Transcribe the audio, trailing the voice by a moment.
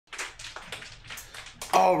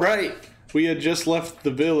Oh, right. We had just left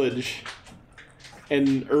the village,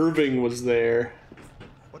 and Irving was there.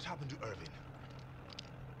 What happened to Irving?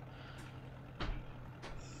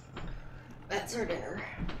 That's our dinner.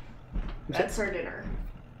 That's our dinner.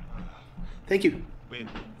 Thank you. Wait,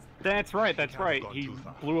 That's right, that's right. He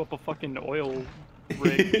blew up a fucking oil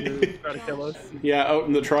rig to try to kill us. Yeah, out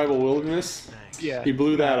in the tribal wilderness. Yeah. He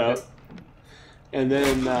blew that up. And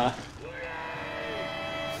then,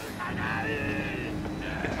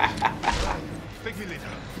 take me later.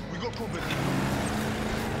 We go Coburn.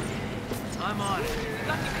 I'm on it.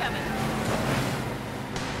 Got you, Kevin.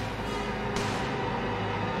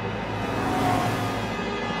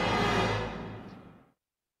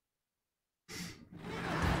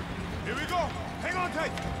 Here we go. Hang on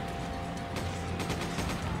tight.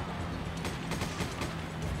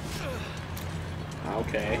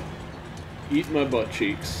 okay. Eat my butt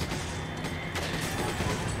cheeks.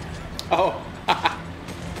 Oh.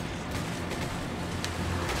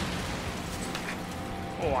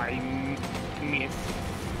 Oh, I missed.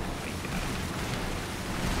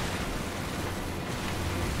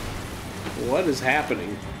 What is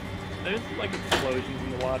happening? There's like explosions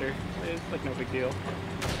in the water. It's like no big deal.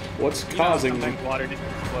 What's You know, causing sometimes water just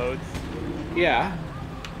explodes. Yeah.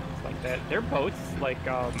 It's like that. Their boats, like,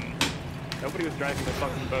 nobody was driving the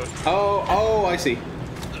fucking boat. Oh, I see.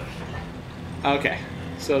 Okay.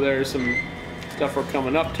 So there's some stuff we're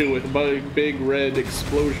coming up to with big red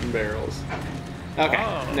explosion barrels. Okay,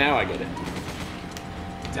 Oh. now I get it.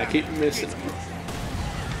 I keep missing them.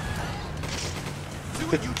 See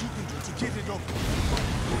what you two can do to get it over.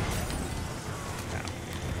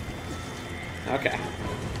 Okay.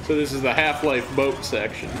 So this is the Half-Life boat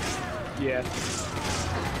section. Yeah.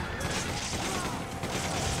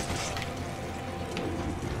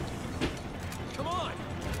 Come on.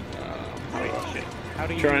 Wait, shit. How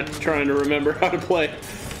do you... Trying to remember how to play.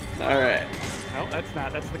 Alright. No, that's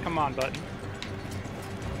not. That's the come on button.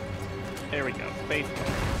 There we go. Space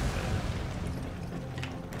button.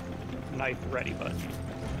 Knife ready button.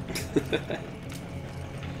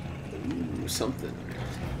 Ooh, something.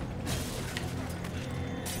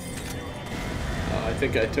 I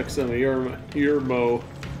think I took some of your mo.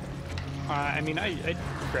 I mean, I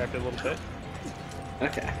grabbed it a little bit.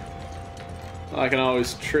 Okay. I can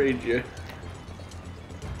always trade you.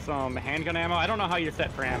 Some handgun ammo. I don't know how you're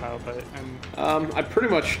set for ammo, but I pretty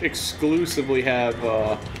much exclusively have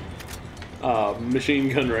machine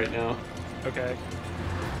gun right now. okay.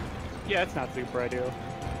 Yeah, it's not super ideal.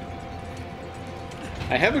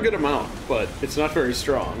 I have a good amount, but it's not very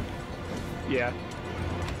strong. Yeah.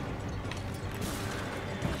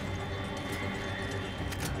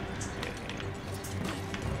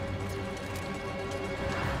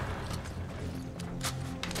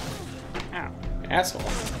 Ow. Asshole.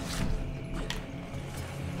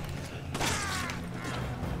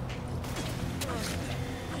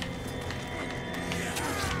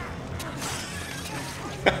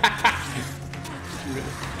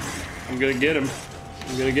 I'm gonna get him.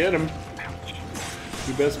 I'm gonna get him.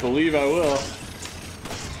 You best believe I will.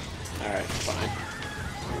 Alright, fine.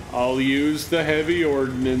 I'll use the heavy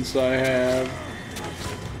ordnance I have.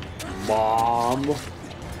 Mom.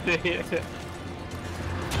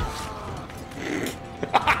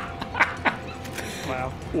 Wow.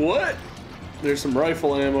 What? There's some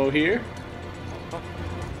rifle ammo here.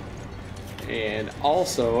 And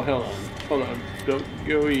also, hold on, don't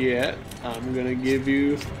go yet. I'm gonna give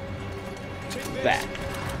you that.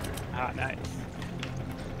 Ah, nice.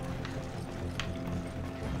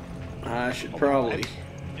 I should probably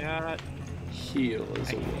Yeah, heal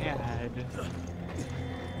as I well. had.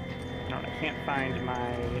 No, I can't find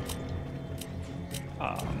my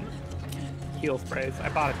heal sprays. I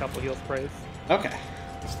bought a couple heal sprays Okay,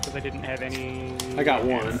 because I didn't have any. I got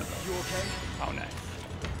one. You okay? Oh, nice.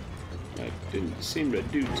 That didn't seem to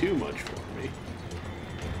do too much for me.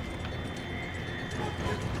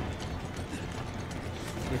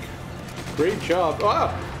 Okay. Great job. Ah,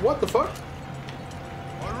 what the fuck?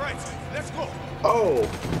 All right, let's go. Oh.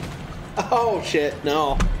 Oh, shit,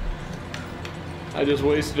 no. I just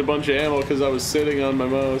wasted a bunch of ammo because I was sitting on my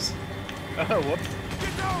mouse. Oh, whoops.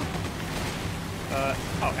 Get down.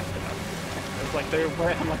 Oh, that's enough. It's like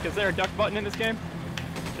I'm like, is there a duck button in this game?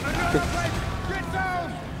 Another fight. Get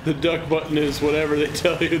down. The duck button is whatever they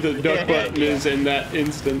tell you the duck button Yeah. is in that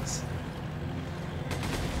instance.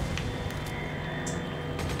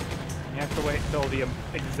 You have to wait till the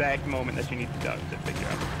exact moment that you need to duck to figure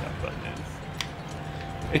out what the duck button is.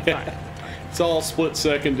 It's fine. It's all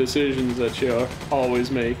split-second decisions that you're always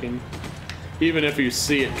making, even if you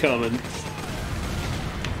see it coming.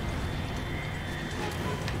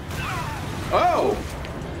 Oh!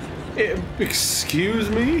 Excuse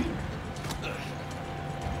me?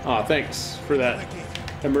 Aw, thanks for that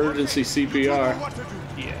emergency You know CPR. what to do.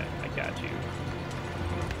 Yeah, I got you.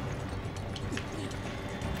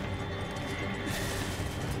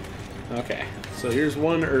 Okay, so here's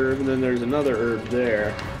one herb, and then there's another herb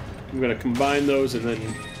there. I'm gonna combine those and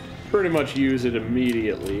then pretty much use it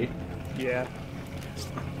immediately. Yeah.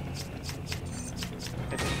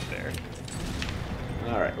 I think it's there.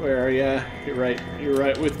 Alright, where are ya? You're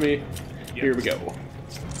right with me. Here we go.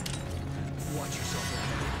 Watch yourself.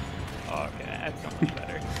 Okay, that's so much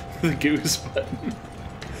better. The goose button.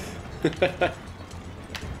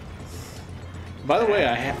 By the way,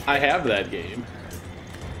 I have that game.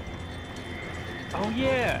 Oh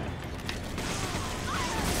yeah.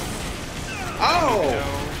 Oh! No,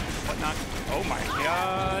 what not? Oh my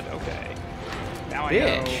god. Okay. Now I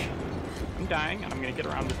Bitch. know. I'm dying, and I'm gonna get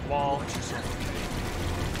around this wall.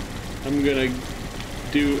 I'm gonna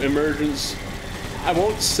do emergence. I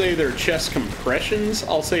won't say they're chest compressions.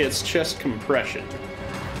 I'll say it's chest compression.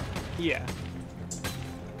 Yeah.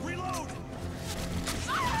 Reload.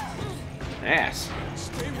 Ass.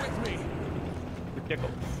 Stay with me.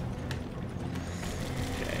 Ridiculous.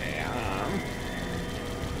 Okay,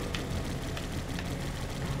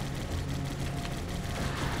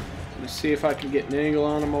 let's see if I can get an angle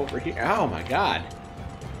on him over here. Oh my god.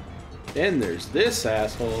 Then there's this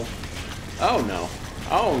asshole. Oh no.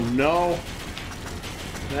 Oh no.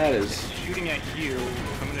 That is Shooting at you.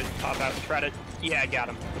 I'm gonna pop out and try to. Yeah, I got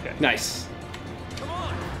him. Okay. nice. Come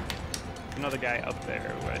on. Another guy up there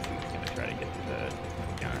who I think is gonna try to get to the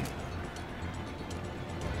gun.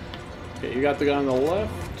 Okay, you got the guy on the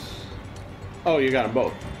left. Oh, you got them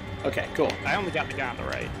both. Okay, cool. I only got the guy on the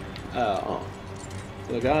right. Oh.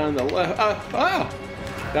 The guy on the left.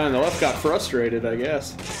 Guy on the left got frustrated, I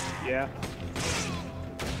guess. Yeah.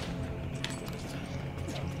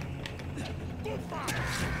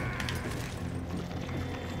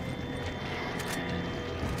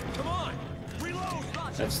 Come on. Reload.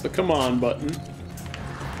 That's the come on button.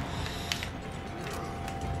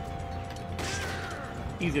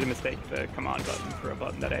 Easy to mistake the come on button for a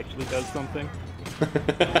button that actually does something.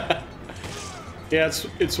 Yeah,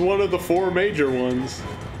 it's one of the 4 major ones.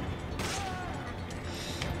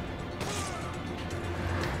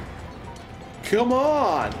 Come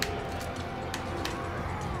on!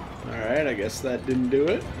 Alright, I guess that didn't do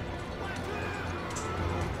it.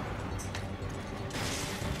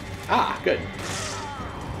 Ah, good.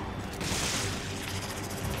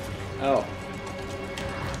 Oh.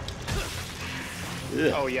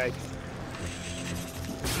 Ugh. Oh, yikes.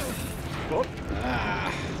 Whoop.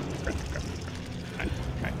 Ah. Right.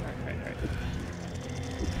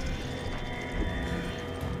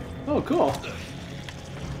 Oh, cool.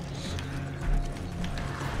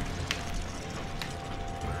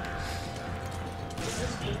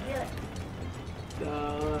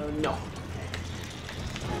 No.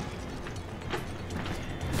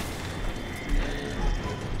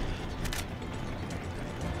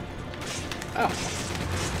 Oh.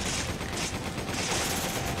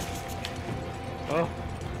 Oh.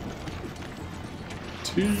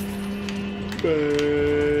 Teabag.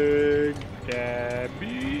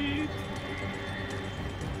 Gabby.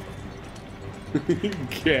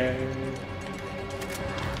 Okay.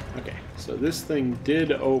 Okay, so this thing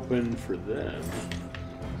did open for them.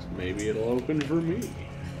 So maybe it'll open for me.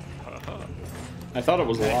 I thought it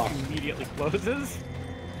was locked. Immediately closes.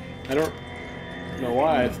 I don't know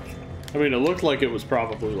why. I mean, it looked like it was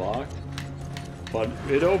probably locked, but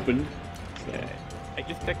it opened. So. Okay. I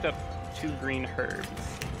just picked up 2 green herbs.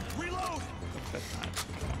 Reload. That's not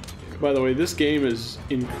what I wanted to do. By the way, this game is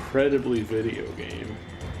incredibly video game.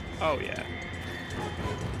 Oh yeah.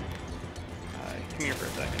 Come here for a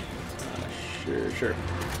second. Sure.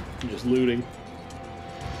 I'm just looting.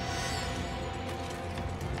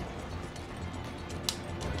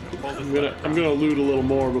 I'm gonna loot a little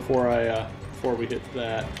more before we hit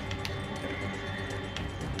that.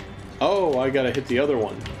 Oh, I gotta hit the other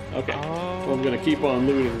one. Okay. Well, I'm gonna keep on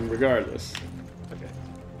looting regardless. Okay.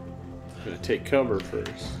 I'm gonna take cover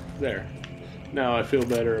first. There. Now I feel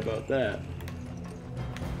better about that.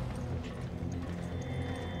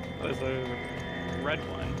 There's a red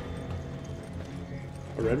one.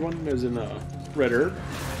 A red one? As in a red herb?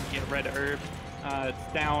 Yeah, red herb.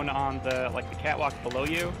 It's down on the the catwalk below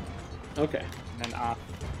you, Okay. and then off.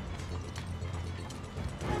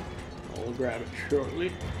 I'll grab it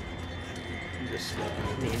shortly.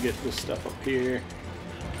 I'm gonna get this stuff up here.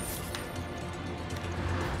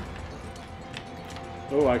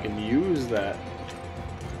 Oh, I can use that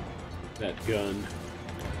gun,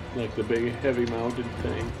 like the big heavy mounted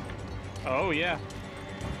thing. Oh yeah.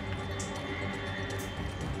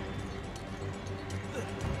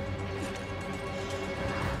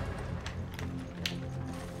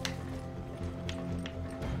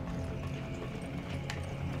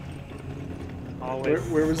 Always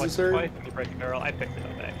Where was select the sword? twice and you break the barrel. I picked it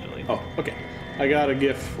up actually. Oh, okay. I got a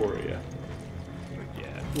gift for you, Yeah.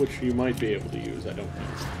 which you might be able to use. I don't know.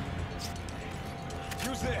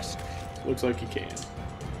 Use this. Looks like you can.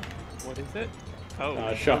 What is it?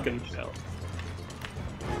 Oh, shotgun. shell.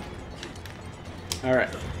 All right.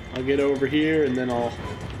 I'll get over here, and then I'll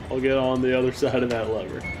get on the other side of that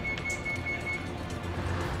lever.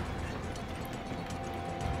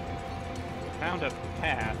 Found a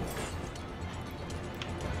path.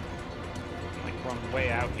 Like run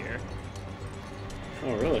way out here.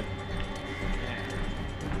 Oh, really?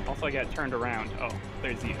 Yeah. Also, I got turned around. Oh,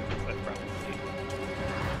 there's you. That's probably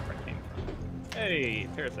where I came from. Hey,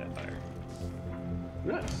 Parasapphire.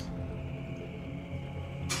 Nice.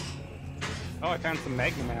 Oh, I found some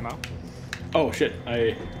Magnum ammo. Oh shit!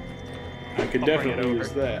 I could I'll bring it definitely over.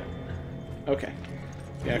 use that. Okay.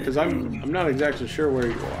 Yeah, because I'm not exactly sure where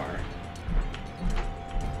you are.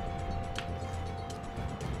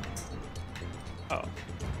 Oh,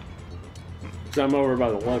 Because I'm over by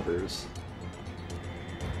the levers.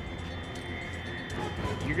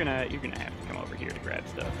 you're gonna have to come over here to grab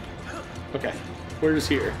stuff. Okay. Where's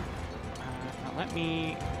here? Now let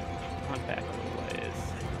me run back a little ways.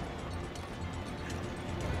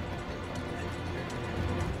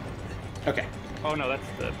 Okay. Oh no, that's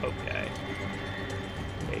the Pope guy.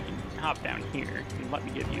 Okay, you can hop down here and let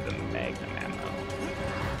me give you the Magnum ammo.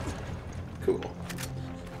 Cool.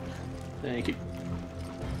 Thank you.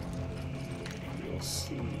 We'll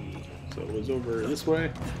see. So it was over this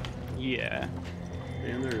way. Yeah.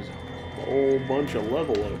 And there's a whole bunch of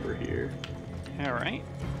level over here. Alright.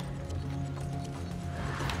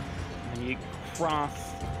 And you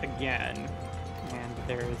cross again, and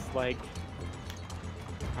there's like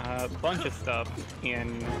a bunch of stuff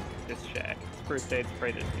in this shack. It's first aid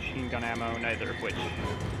spray, there's machine gun ammo, neither of which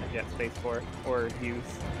I get space for, or use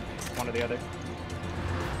one or the other.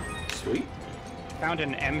 Sweet. Found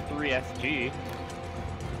an M3SG.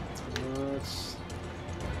 Let's.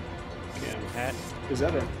 Yeah. That Is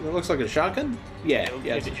that a? It looks like a shotgun. Yeah.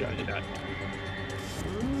 Yeah, it's a it- shotgun.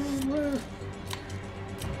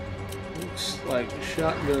 Looks like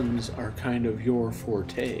shotguns are kind of your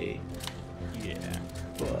forte, Yeah.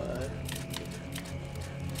 but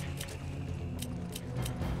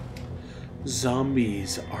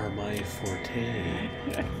zombies are my forte.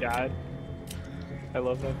 God. I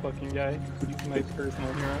love that fucking guy. He's my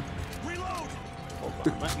personal hero. Reload. Hold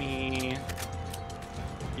on, let me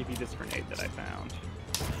give you this grenade that I found.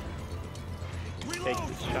 Take Reload.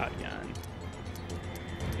 this shotgun.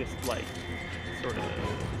 Just like, sort of.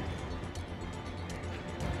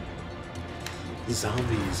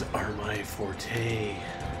 Zombies are my forte.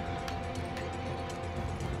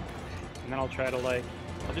 And then I'll try to like,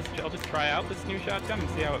 I'll just try out this new shotgun and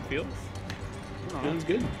see how it feels. I don't know. Sounds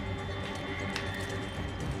good.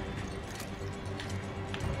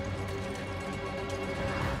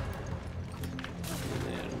 And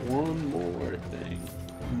then one more thing.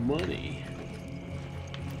 Money.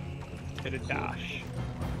 Hit a dash.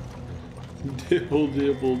 Dibble,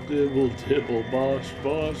 dibble, dibble, dibble, bosh,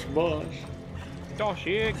 bosh, bosh. Dash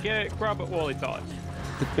here, get it, grab it while it's hot.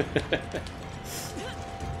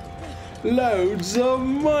 Loads of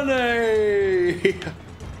money!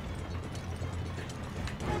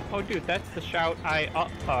 Oh dude, that's the shout I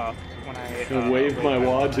when I And wave my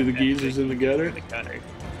wad to the geezers in the gutter. gutter.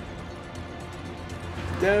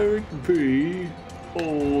 Derek B.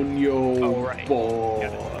 on your Oh right. board.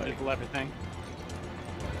 Yeah, the lever thing.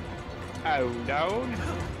 Oh down.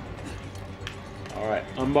 Alright,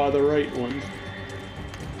 I'm by the right one.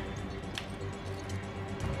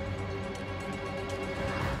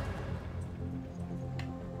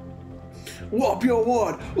 Whop your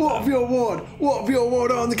wad! Whop your wad! Whop your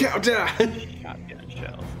wad on the counter! Shotgun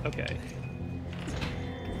shells. Okay.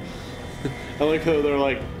 I like how they're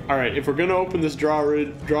like, alright, if we're gonna open this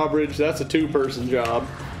drawbridge, that's a two-person job.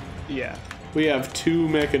 Yeah. We have two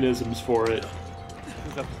mechanisms for it.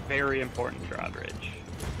 This is a very important drawbridge.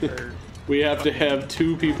 Or- We have to have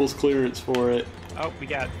two people's clearance for it. oh, we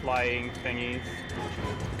got flying thingies.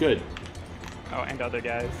 Good. Oh, and other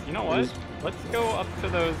guys. You know what? Let's go up to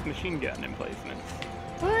those machine gun emplacements.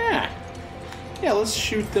 Oh, yeah. Yeah, let's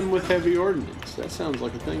shoot them with heavy ordnance. That sounds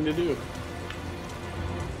like a thing to do.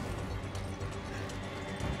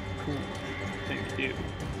 Thank you.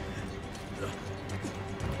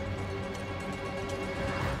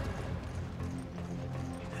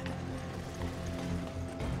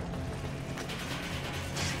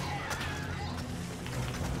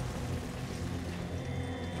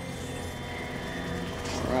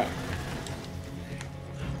 Alright.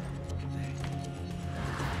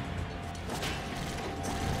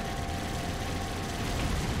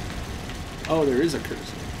 Oh, there is a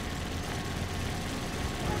cursor.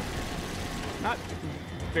 Not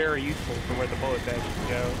very useful for where the bullet badges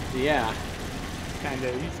go. Yeah. He's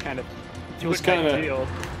kind of do It's it by kinda- feel,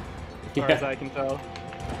 as far as I can tell.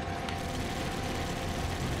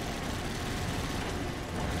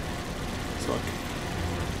 So I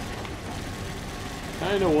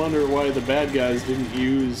kind of wonder why the bad guys didn't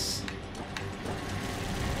use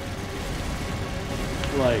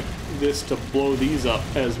like this to blow these up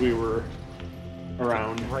as we were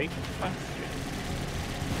around. Great question.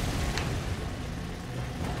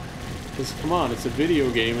 Because come on, it's a video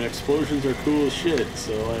game and explosions are cool as shit.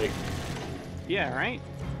 So like, Yeah, right?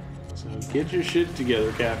 so get your shit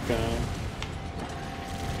together, Capcom. I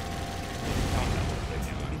don't know what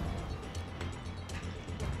they're doing.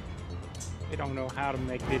 They don't know how to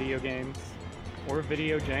make video games. Or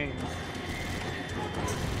video games.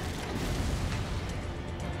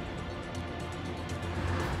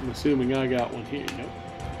 I'm assuming I got one here. Nope.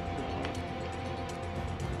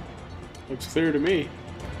 Looks clear to me.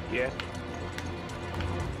 Yeah.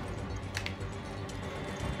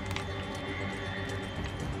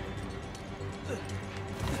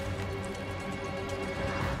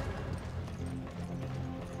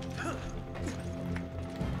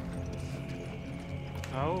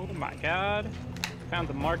 Oh my god. Found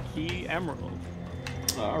the Marquee Emerald.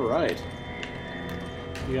 All right.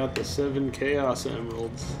 We got the 7 Chaos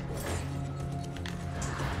Emeralds.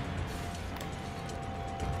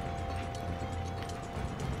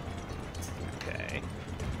 Okay.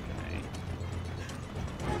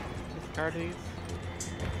 Discard these.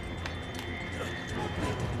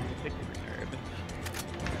 Take the reserve.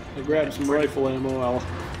 I grabbed some rifle ammo.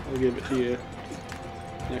 I'll give it to you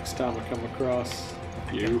next time I come across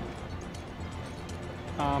you.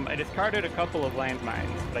 I discarded a couple of landmines,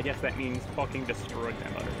 but I guess that means fucking destroyed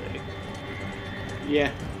them utterly.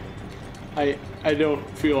 Yeah. I don't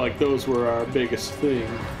feel like those were our biggest thing.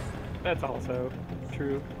 That's also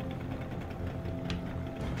true.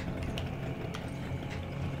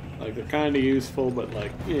 Like they're kind of useful, but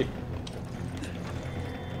like, eh.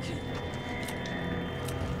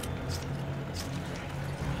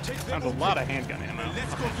 Found a lot of handgun ammo.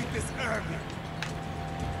 Let's go get this Irving.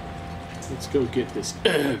 Let's go get this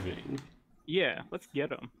Irving. Yeah, let's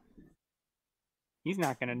get him. He's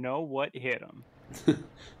not gonna know what hit him.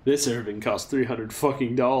 This Irving cost $300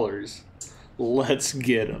 fucking dollars. Let's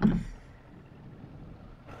get him.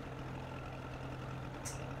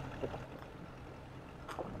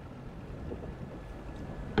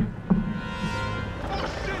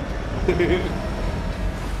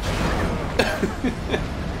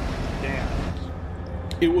 Damn.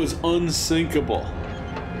 It was unsinkable.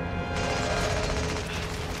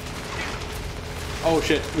 Oh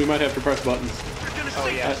shit, we might have to press buttons. Oh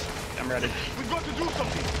yeah, I'm ready. We've got to do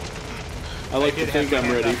something. I like to think I'm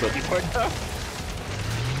ready, but but...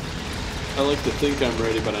 I like to think I'm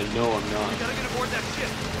ready, but I know I'm not. Gotta get aboard that ship.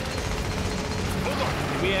 Hold on.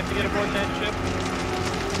 Do we have to get aboard that ship?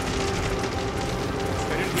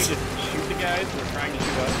 Or didn't we just shoot the guys who were trying to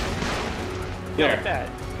shoot us? Yeah. Like that.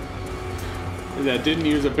 That didn't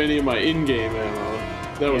use up any of my in-game ammo.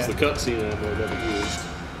 That was Yeah. the cutscene ammo that it used.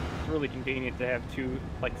 It's really convenient to have two,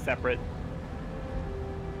 like, separate...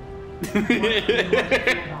 You're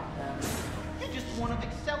just one of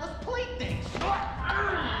Excella's playthings. It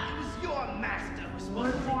was your master responsible.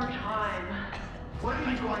 One more time. What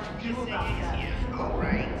are you going to do about that? All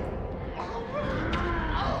right.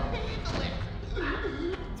 I'll handle it.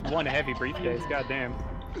 It's one heavy briefcase, goddamn.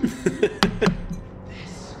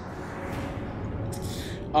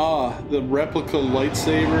 Ah, the replica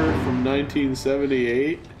lightsaber from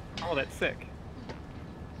 1978. Oh, that's sick.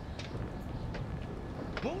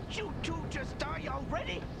 Won't you two just die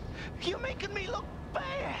already? You're making me look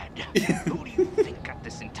bad. Who do you think got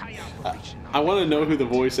this entire operation? I want to know who the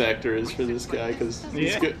voice actor is for this guy, because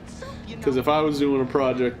he's Yeah. good. Because if I was doing a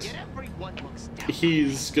project, Everyone looks down,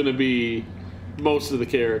 he's gonna be most of the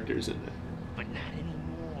characters in it. but not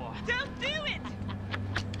anymore. Don't do it!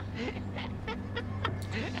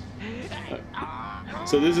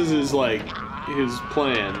 So this is his like his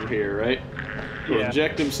plan here, right? He'll Yeah.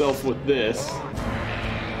 inject himself with this.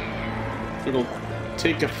 It'll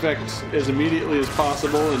take effect as immediately as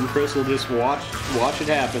possible, and Chris will just watch it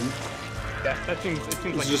happen. Yeah, it seems like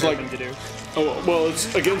It's a just fair like- thing to do. Oh well,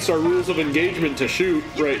 it's against our rules of engagement to shoot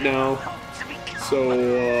right now.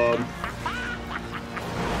 So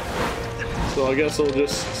I guess I'll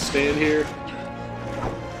just stand here.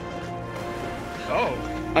 Oh,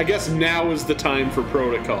 I guess now is the time for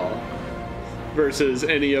protocol versus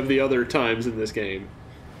any of the other times in this game.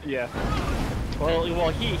 yeah. Well,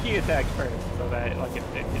 he attacked first, so that like it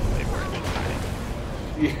worked in time.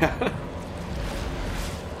 Yeah.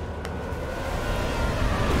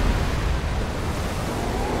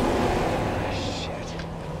 Shit.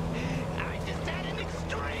 I just had an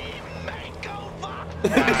extreme makeover.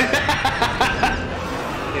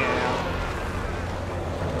 Yeah.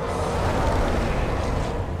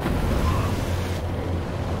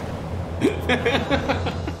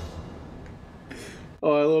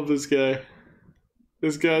 Oh, I love this guy.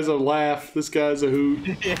 This guy's a laugh. This guy's a hoot.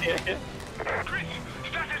 Chris,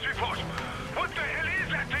 status report. What the hell is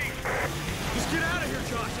that thing? Just get out of here,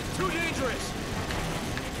 Josh. It's too dangerous.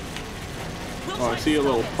 Oh, I see a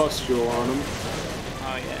little pustule on him.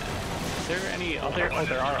 Oh yeah. Is there any other? Oh,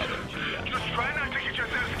 there are other machine guns. Just try not to get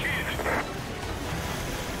yourself killed.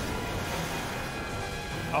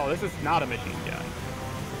 Oh, this is not a machine gun.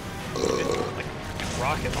 This is like a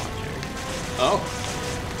rocket launcher. Oh.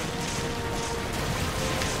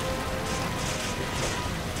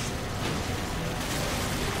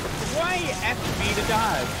 Why FB to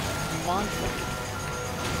dodge? Monster.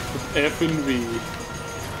 F and V.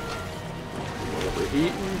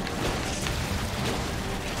 Overheating.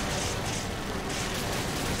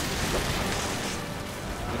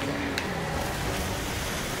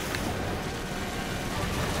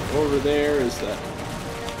 Over there is that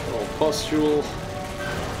little pustule.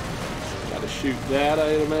 Gotta shoot that,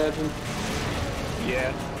 I'd imagine.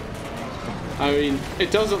 Yeah. I mean,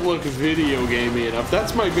 it doesn't look video gamey enough.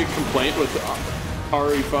 That's my big complaint with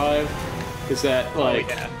RE5, is that, like,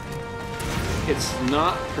 yeah. it's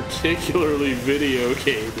not particularly video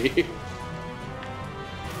gamey.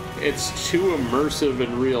 It's too immersive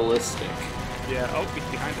and realistic. Yeah. Oh, he's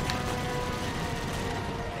behind us.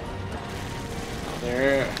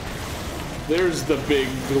 There's the big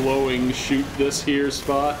glowing shoot this here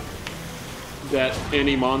spot that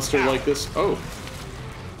any monster like this. Oh,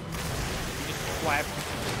 He just slapped.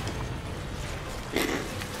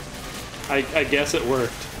 I guess it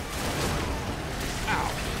worked.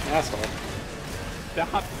 Ow. Asshole.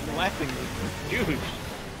 Stop slapping me, dude.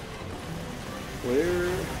 Where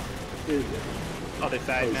is it? Other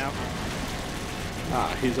side now.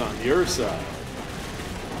 Ah, he's on your side.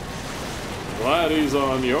 Glad he's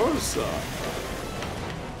on your side.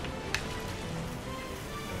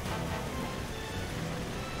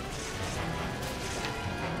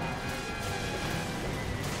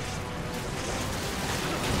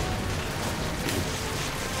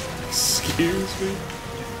 Excuse me?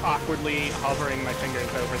 Awkwardly hovering my fingers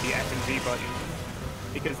over the F and V button,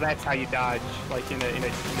 because that's how you dodge, like in a game.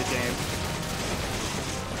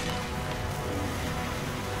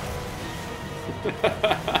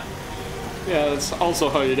 Yeah, that's also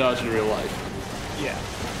how you dodge in real life. Yeah.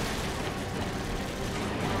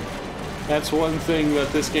 That's one thing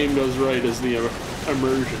that this game does right, is the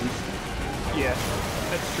immersion. Yeah.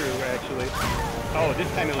 That's true, actually. Oh, this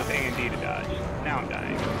time it was A and D to dodge. Now I'm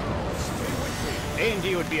dying. A and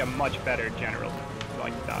D would be a much better general,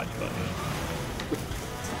 like, dodge button.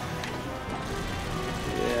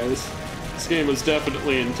 Yeah, this game was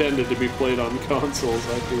definitely intended to be played on consoles,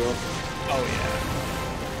 I feel. Oh yeah.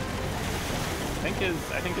 I think his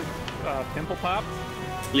pimple popped.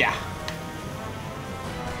 Yeah.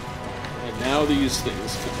 And now these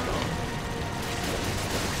things can go.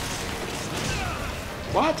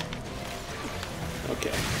 What?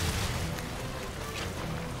 Okay.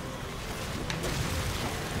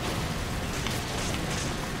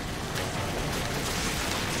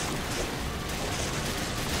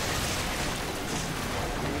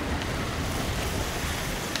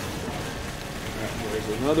 Alright, there's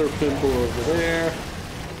another pimple over there.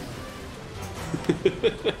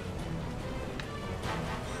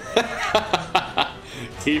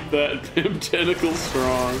 Keep that pimp tentacle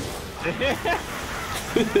strong.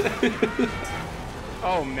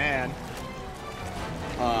 Oh man.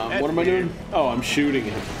 What am I doing? Oh, I'm shooting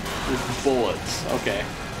him with bullets. Okay.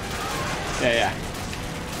 Yeah.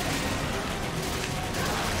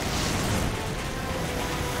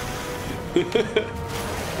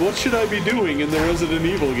 What should I be doing in the Resident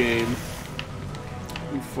Evil game?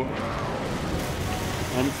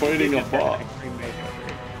 I'm fighting a bot.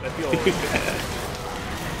 I feel bad.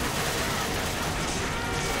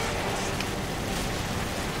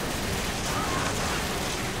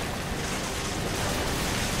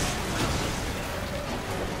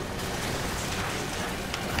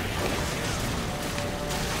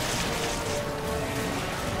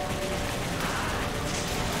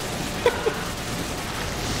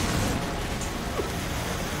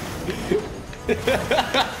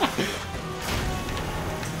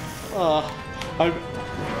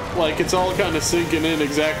 Like, it's all kind of sinking in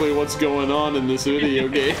exactly what's going on in this video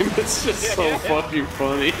game. It's just so fucking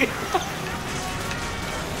funny.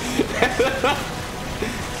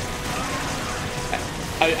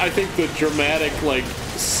 I think the dramatic, like,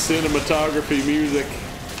 cinematography music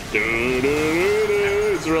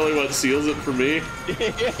is really what seals it for me.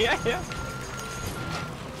 Yeah.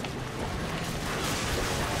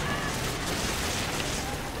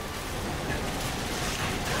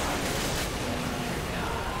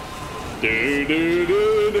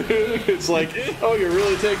 It's like, oh, you're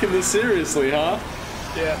really taking this seriously, huh?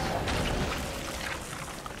 Yeah.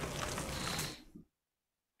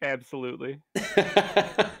 Absolutely.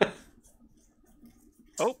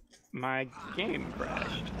 Oh, my game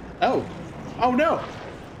crashed. Oh. Oh, no.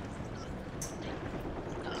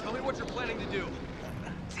 Tell me what you're planning to do.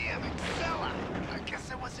 Damn it, fella. I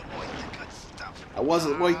guess I wasn't worth the good stuff. I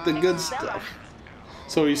wasn't like the good stuff.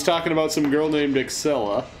 So he's talking about some girl named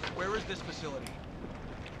Excella. Where is this facility?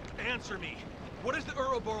 Answer me. What is the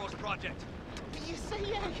Ouroboros project? You say,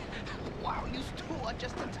 wow, you two are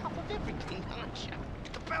just on top of everything, aren't you?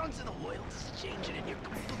 The balance of the world is changing and you're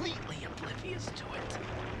completely oblivious to it.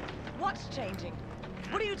 What's changing?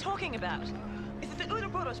 What are you talking about? Is it the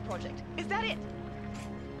Ouroboros project? Is that it?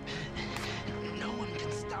 No one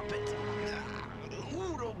can stop it.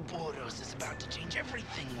 Ouroboros is about to change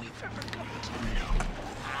everything we've ever come to know.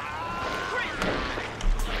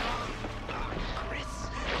 Chris,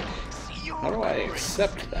 How do I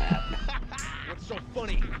accept that? What's so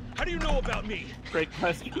funny? How do you know about me? Great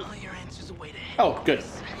question. all your answers are waiting ahead. Oh, good.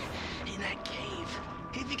 In that cave.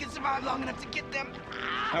 If you can survive long enough to get them.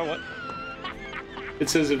 Oh, what? It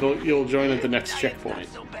says you'll join at the next It's checkpoint. not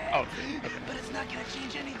so bad, Oh, but it's not gonna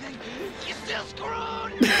change anything. You're still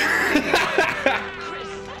screwed. Chris.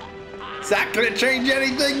 It's not gonna change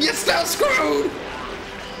anything, you're still screwed!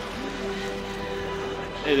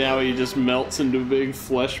 And now he just melts into a big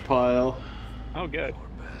flesh pile. Oh, good. Poor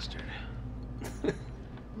bastard.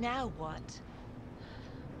 Now what?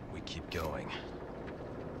 We keep going.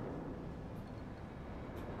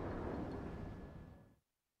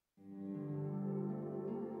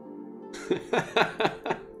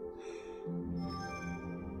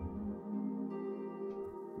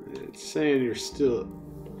 It's saying you're still...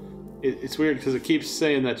 It's weird because it keeps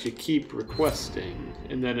saying that you keep requesting,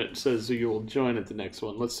 and then it says you will join at the next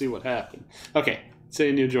one. Let's see what happened. Okay, it's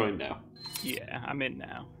saying you joined now. Yeah, I'm in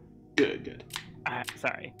now. Good, good.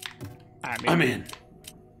 Sorry. I'm in.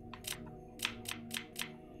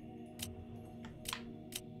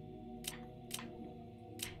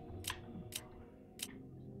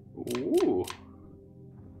 Ooh.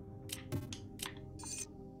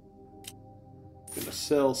 Gonna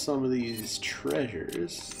sell some of these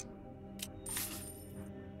treasures.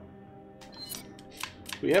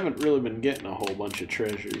 We haven't really been getting a whole bunch of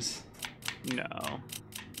treasures. No.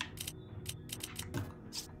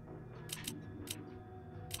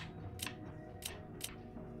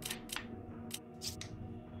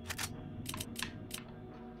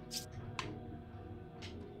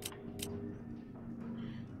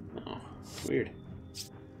 Oh, weird.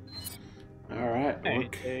 Alright,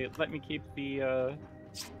 Hey, let me keep the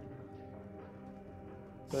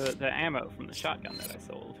ammo from the shotgun that I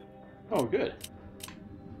sold. Oh, good.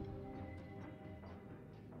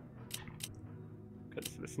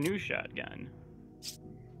 Because this new shotgun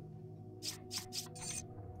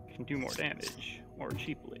can do more damage more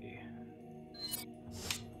cheaply.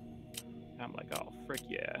 I'm like, oh, frick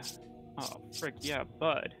yeah. Oh, frick yeah,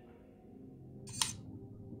 bud.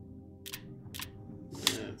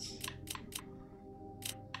 That's...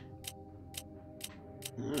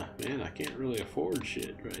 man, I can't really afford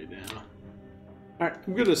shit right now. Alright,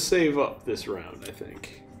 I'm gonna save up this round, I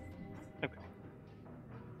think. Okay.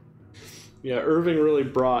 Yeah, Irving really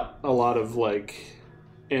brought a lot of, like,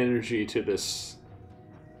 energy to this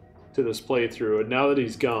playthrough, and now that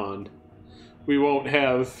he's gone, we won't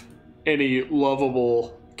have any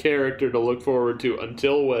lovable character to look forward to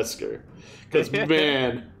until Wesker. Because,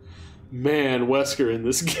 man, Wesker in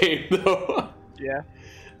this game, though. Yeah.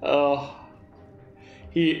 Oh,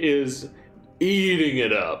 he is eating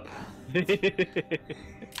it up.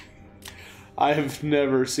 I have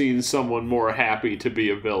never seen someone more happy to be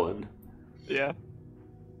a villain. Yeah.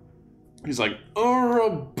 He's like,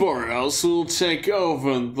 Ouroboros will take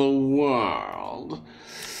over the world.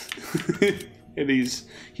 And he's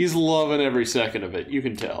loving every second of it, you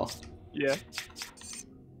can tell. Yeah.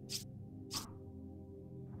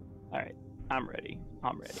 Alright, I'm ready.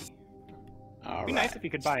 It'd be nice if you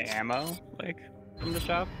could buy ammo, like, from the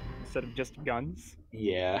shop, instead of just guns.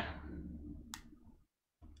 Yeah.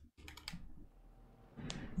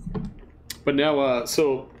 But now,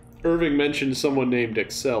 so Irving mentioned someone named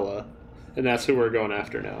Excella, and that's who we're going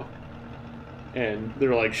after now. And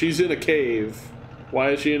they're like, she's in a cave.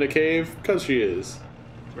 Why is she in a cave? Because she is.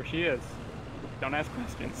 That's where she is. Don't ask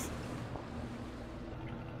questions.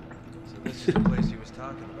 So this is the place he was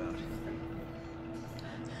talking about.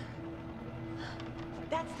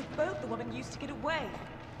 That's the boat the woman used to get away.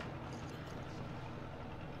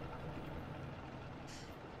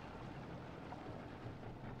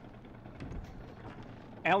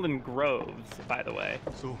 Alan Groves, by the way,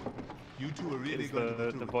 So, you two are really is going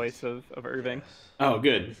to the voice of Irving. Oh,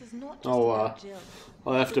 good. This is not just I'll, about Jill.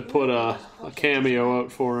 I'll have to put a cameo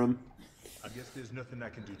out for him. I guess there's nothing I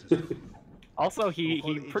can do to stop you. Also, he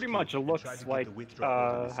We'll call pretty HQ much and try looks to get like the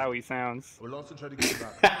withdrawal notice. how he sounds. We'll also try to get you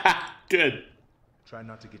back. Good. Try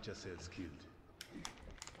not to get yourselves killed.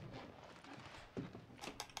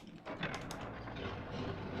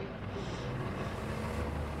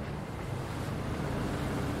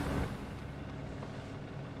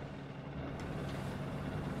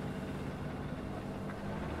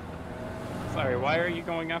 Sorry, why are you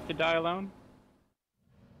going off to die alone?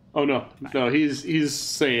 Oh no, no, he's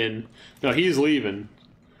saying no, he's leaving,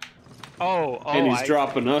 Oh, and he's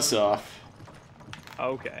dropping us off.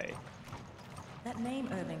 Okay. That name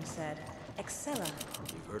Irving said, Excella.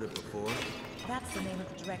 You've heard it before? That's the name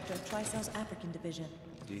of the director of Tricell's African division.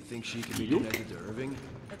 Do you think she can be Yup. connected to Irving?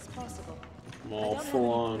 It's possible. I'm all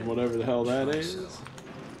full on whatever the hell that is. If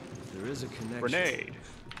there is a connection. Grenade.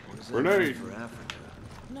 What does that Grenade. mean for Africa?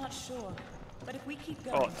 Not sure. But if we keep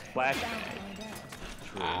going, Oh, it's flash we're bound to grenade. find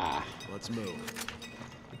out. True. Let's move.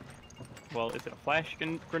 Well, is it a flash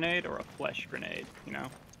grenade or a flesh grenade? You know?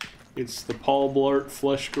 It's the Paul Blart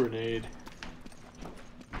flesh grenade.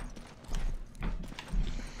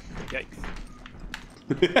 Yikes.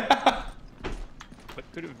 What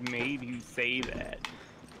could have made you say that?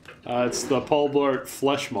 It's the Paul Blart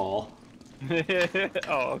flesh mall.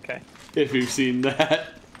 Oh, okay. If you've seen that,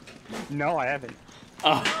 No, I haven't.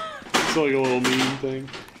 it's like a little meme thing.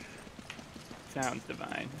 Sounds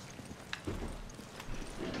divine.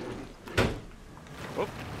 Whoop.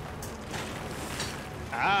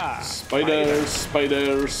 Ah! Spider,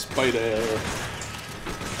 spider, spider.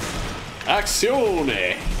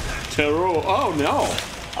 Azione! Terror. Oh no!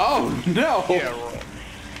 Oh no! Yeah, roll.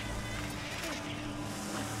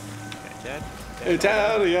 Okay, dead.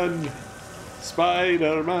 Italian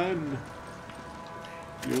Spider-Man.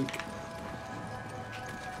 Yoink.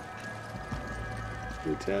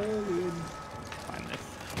 Italian. Find this.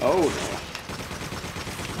 Oh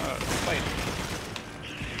Oh, spider.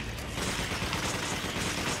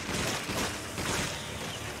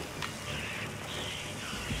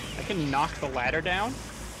 I can knock the ladder down? no.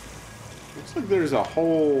 Looks like there's a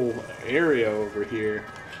whole area over here.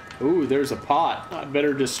 Ooh, there's a pot. I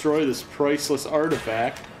better destroy this priceless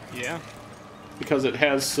artifact Yeah. because it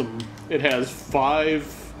has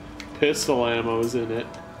 5 pistol ammos in it.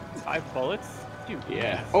 5 bullets? Dude,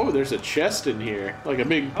 Yeah. Oh, there's a chest in here. Like a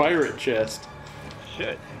big pirate chest.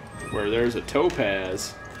 shit. Where there's a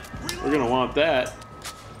topaz. We're gonna want that.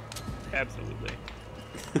 Absolutely.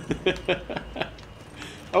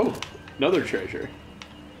 Oh, another treasure.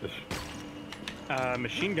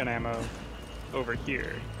 Machine gun ammo over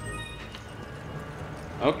here.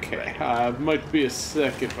 Okay, might be a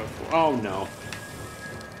sec if I... Oh no.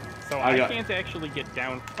 So I I got- can't actually get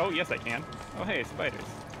down. Oh, yes, I can. Oh, hey, spiders.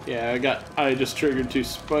 Yeah, I just triggered 2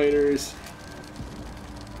 spiders.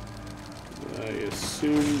 I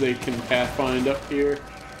assume they can pathfind up here.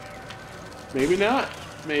 Maybe not.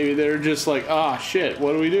 Maybe they're just like, ah, shit,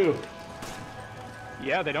 what do we do?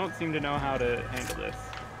 Yeah, they don't seem to know how to handle this.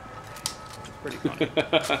 It's pretty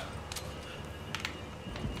funny.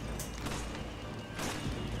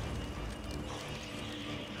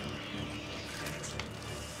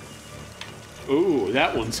 Ooh,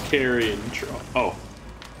 that one's carrying... Oh.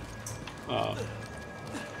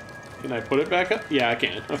 Can I put it back up? Yeah, I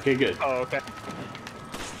can. Okay, good. Oh, okay.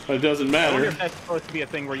 But it doesn't I wonder matter. if that's supposed to be a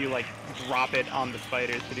thing where you, like, drop it on the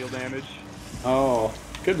spiders to deal damage. Oh,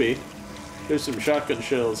 could be. There's some shotgun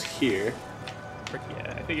shells here. Frick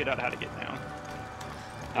yeah, I figured out how to get down.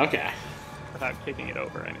 Okay. Without kicking it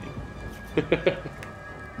over, I mean.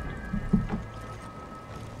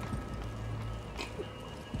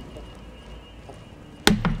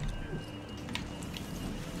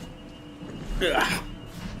 Ugh.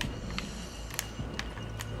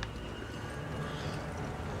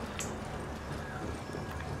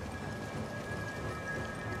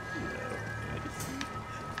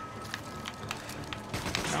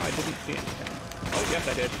 No, I didn't see anything. Oh, yes,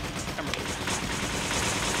 I did.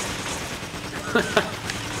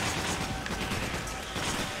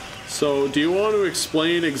 So, do you want to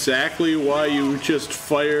explain exactly why you just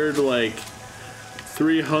fired like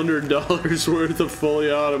 $300 worth of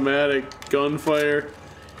fully automatic gunfire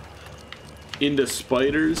into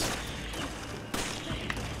spiders?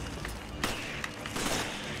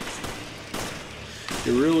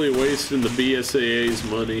 You're really wasting the BSAA's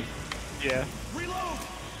money. Yeah.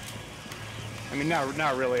 I mean,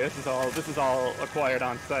 not really. This is all acquired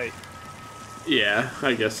on site. Yeah,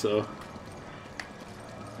 I guess so.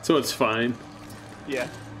 So it's fine. Yeah.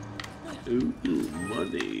 Ooh,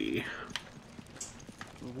 money.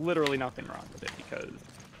 Literally nothing wrong with it because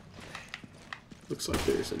Looks like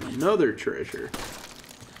there's another treasure.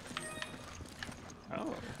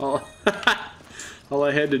 oh. All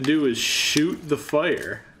I had to do is shoot the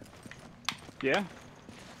fire. Yeah.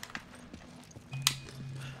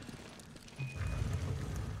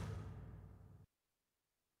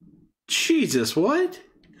 Jesus, what?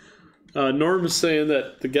 Norm's saying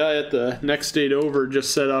that the guy at the next state over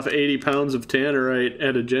just set off 80 pounds of tannerite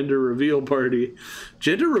at a gender reveal party.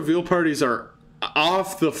 Gender reveal parties are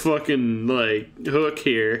off the fucking, like, hook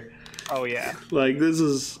here. Oh, yeah. Like, this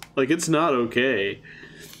is, like, it's not okay.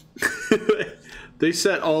 They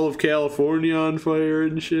set all of California on fire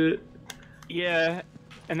and shit. Yeah.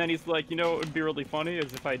 And then he's like, you know what would be really funny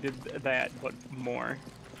is if I did that, but more.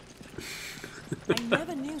 I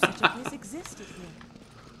never knew such a place existed here.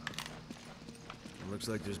 Looks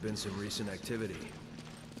like there's been some recent activity.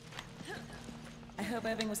 I hope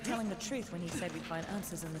Irving was telling the truth when he said we'd find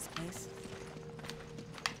answers in this place.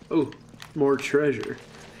 Oh, more treasure.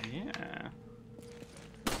 Yeah.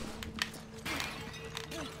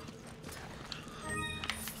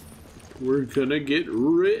 We're gonna get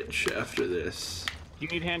rich after this. Do you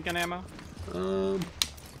need handgun ammo?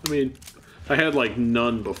 I mean, I had like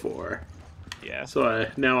none before. Yeah. So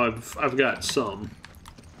now I've got some.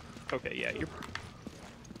 Okay, yeah, you're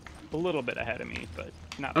a little bit ahead of me, but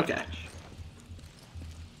not by Okay.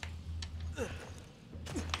 much.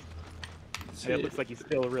 Yeah, it looks like you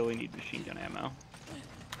still really need machine gun ammo.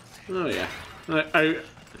 Oh yeah,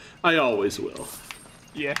 I always will.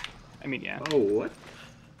 Yeah, I mean, yeah. Oh, what?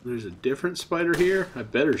 There's a different spider here? I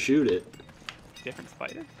better shoot it. Different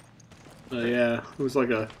spider? Yeah, it was like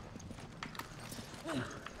a...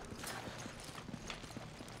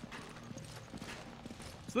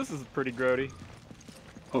 So this is pretty grody.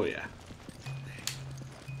 Oh yeah.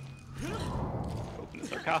 Open the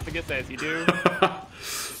sarcophagus as you do.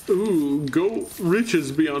 Ooh, go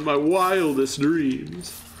riches beyond my wildest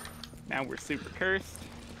dreams. Now we're super cursed.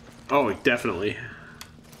 Oh, definitely.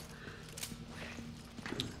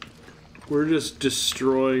 We're just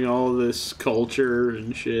destroying all this culture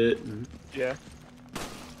and shit. And Yeah.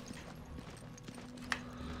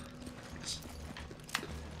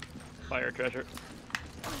 Fire treasure.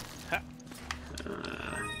 Ha.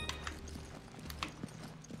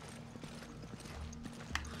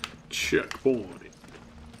 Checkpoint.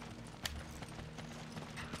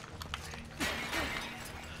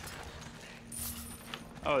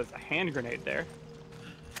 Oh, there's a hand grenade there.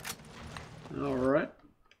 All right.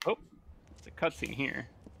 Oh, it's a cutscene here.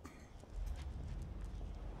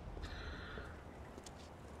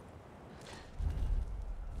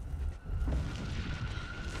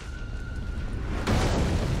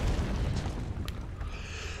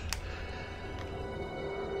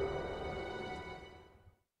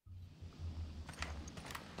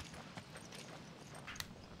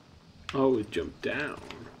 Oh, we jump down.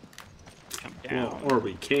 Jump down. Well, or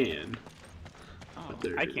we can. Oh, But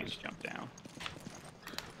there I it can't is. jump down.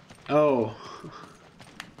 Oh.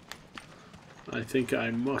 I think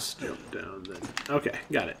I must jump down then. Okay,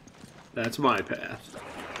 got it. That's my path.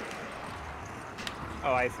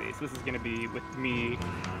 Oh, I see. So this is gonna be with me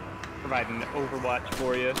providing Overwatch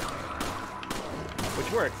for you.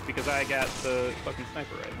 Which works, because I got the fucking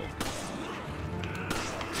sniper rifle.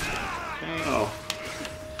 Okay. Oh.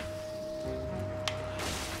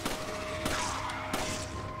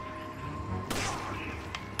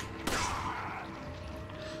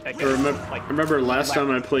 That I guy's, remember, like, I remember last time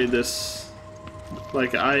I played this,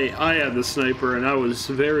 like, I had the sniper and I was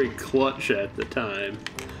very clutch at the time.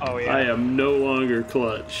 Oh, yeah. I am no longer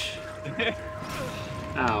clutch.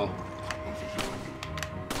 Ow.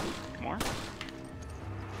 More?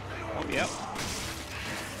 Oh, yep.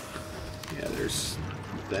 Yeah, there's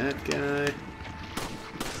that guy.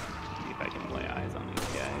 See if I can lay eyes on these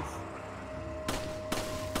guys.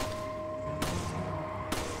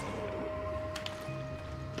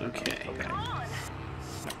 Okay. Okay.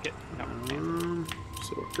 No, get, no, man.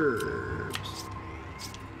 So herbs.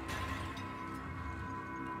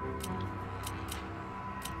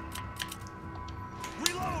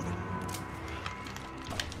 Reload!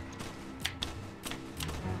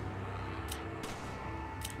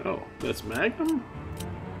 That's Magnum?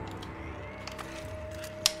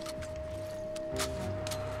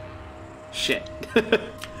 Shit.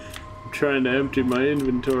 I'm trying to empty my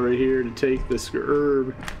inventory here to take this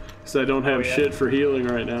herb. Because I don't have shit for healing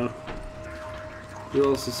right now. There's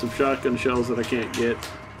also some shotgun shells that I can't get.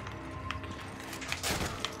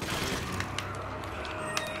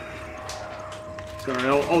 Sorry,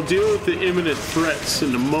 I'll deal with the imminent threats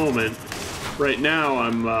in a moment. Right now,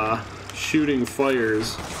 I'm shooting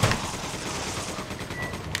fires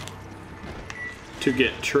to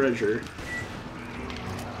get treasure.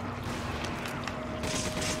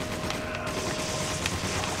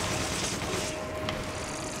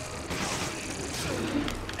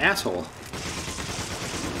 Asshole.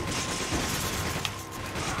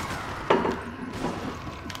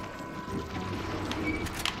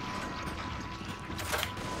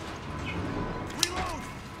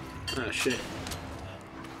 Ah, shit.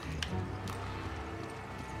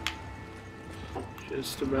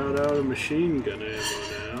 Just about out of machine gun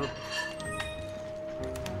ammo now.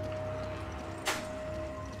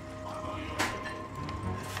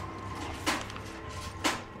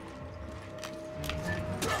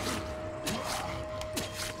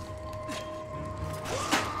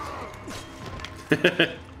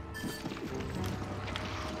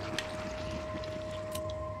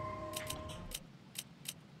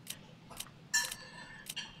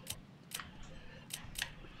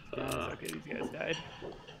 Okay, these guys died.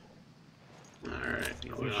 Alright.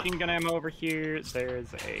 There's machine gun ammo over here.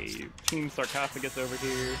 There's a team sarcophagus over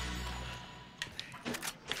here.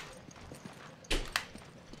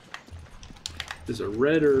 There's a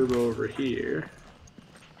red herb over here.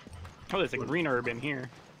 Oh, there's a green herb in here.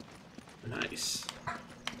 Nice.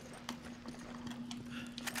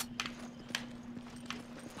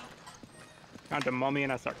 Found a mummy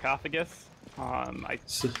in a sarcophagus. I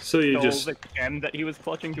So you stole just... the gem that he was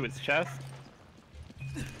clutching to his chest.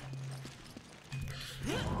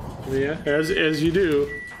 Yeah, as you do.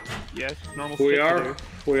 Yes, normal We shit to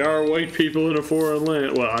do. are white people in a foreign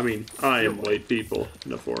land. Well, I mean, I am white people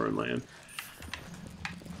in a foreign land.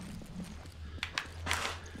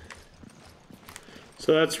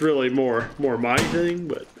 So that's really more my thing,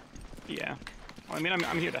 but Yeah. Well, I mean,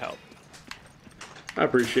 I'm here to help. I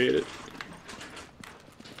appreciate it.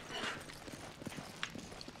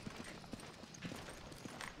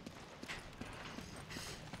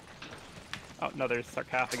 Oh, no, there's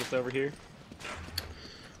sarcophagus over here.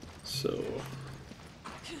 So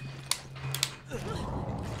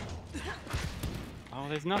Oh,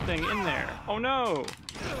 there's nothing in there. Oh no!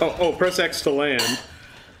 oh, press X to land,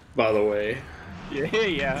 by the way.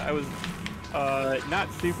 Yeah, I was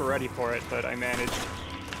not super ready for it, but I managed.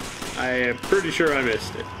 I am pretty sure I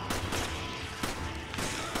missed it.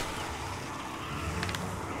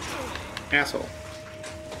 Asshole.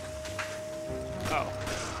 Oh.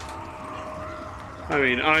 I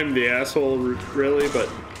mean, I'm the asshole, really, but...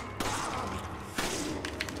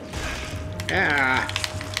 Ah!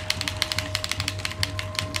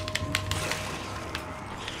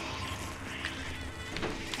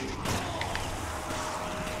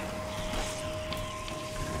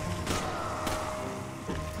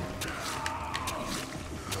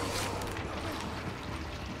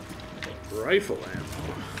 Rifle ammo.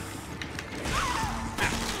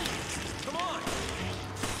 Come on!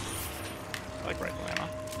 I like rifle ammo.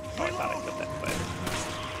 Oh, I thought I killed that spider.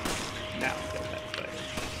 Now I killed that spider.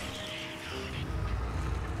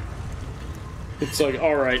 It's like,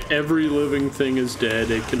 alright, every living thing is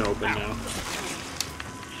dead, it can open now.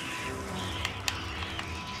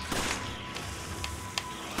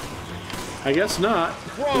 I guess not.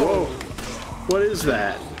 Whoa! What is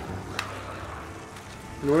that?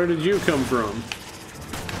 Where did you come from?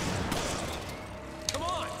 Come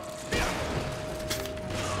on!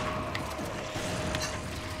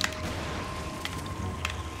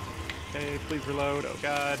 Okay, please reload. Oh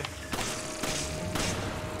god.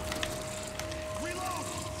 Reload!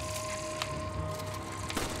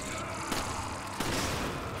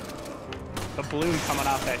 The balloon coming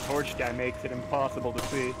off that torch guy makes it impossible to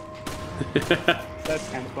see. That's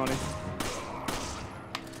kind of funny.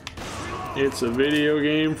 It's a video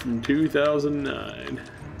game from 2009.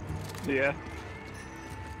 Yeah.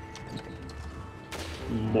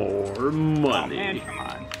 More money. Oh man, come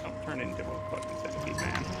on. Don't turn into a fucking centipede,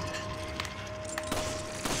 man.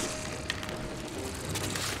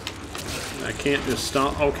 I can't just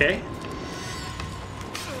stomp. Okay.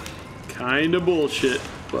 Kinda bullshit,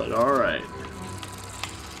 but alright.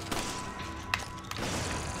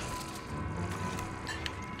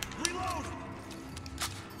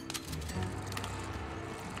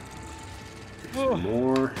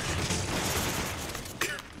 More.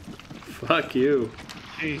 Fuck you.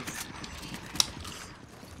 Jeez.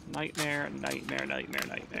 Nightmare, nightmare, nightmare,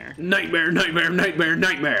 nightmare. Nightmare, nightmare, nightmare,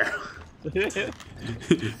 nightmare.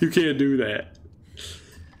 You can't do that.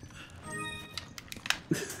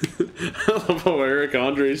 I love how Eric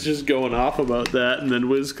Andre's just going off about that, and then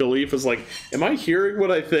Wiz Khalifa's like, am I hearing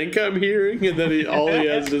what I think I'm hearing? And then all he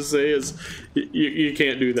has to say is, you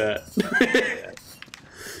can't do that.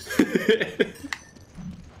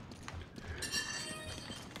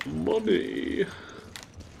 Money.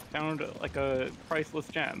 Found like a priceless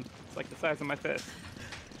gem. It's like the size of my fist.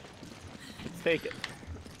 Let's take it.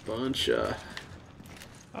 Bunch of...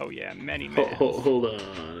 Oh yeah, many men. Hold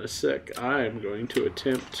on a sec. I'm going to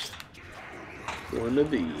attempt one of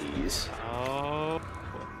these. Oh.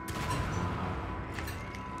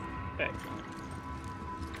 Excellent.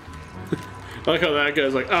 I like how that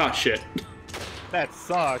guy's like, ah, shit. That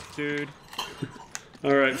sucks, dude.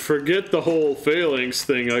 Alright, forget the whole phalanx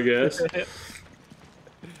thing, I guess.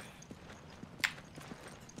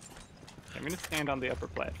 I'm gonna stand on the upper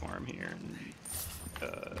platform here and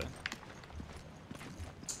look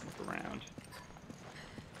around.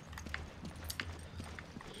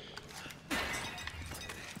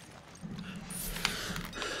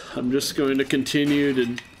 I'm just going to continue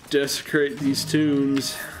to desecrate these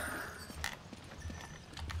tombs.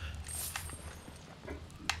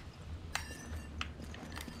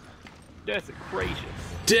 Desecracious.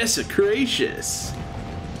 Desecracious!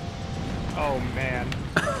 Oh man.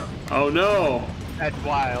 Oh no! That's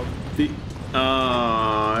wild. The...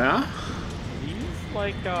 yeah? He's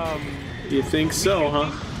like, You think so,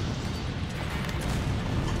 huh?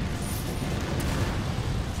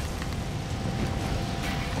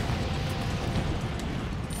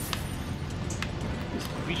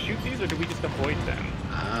 Do we shoot these or do we just avoid them?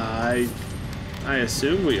 I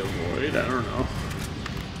assume we avoid, I don't know.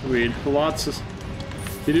 I mean, lots of...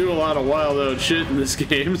 You do a lot of wild out shit in this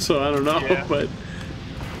game, so I don't know, Yeah. but...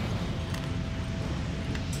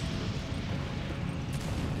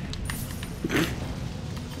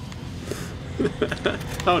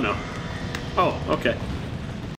 Oh no. Oh, okay.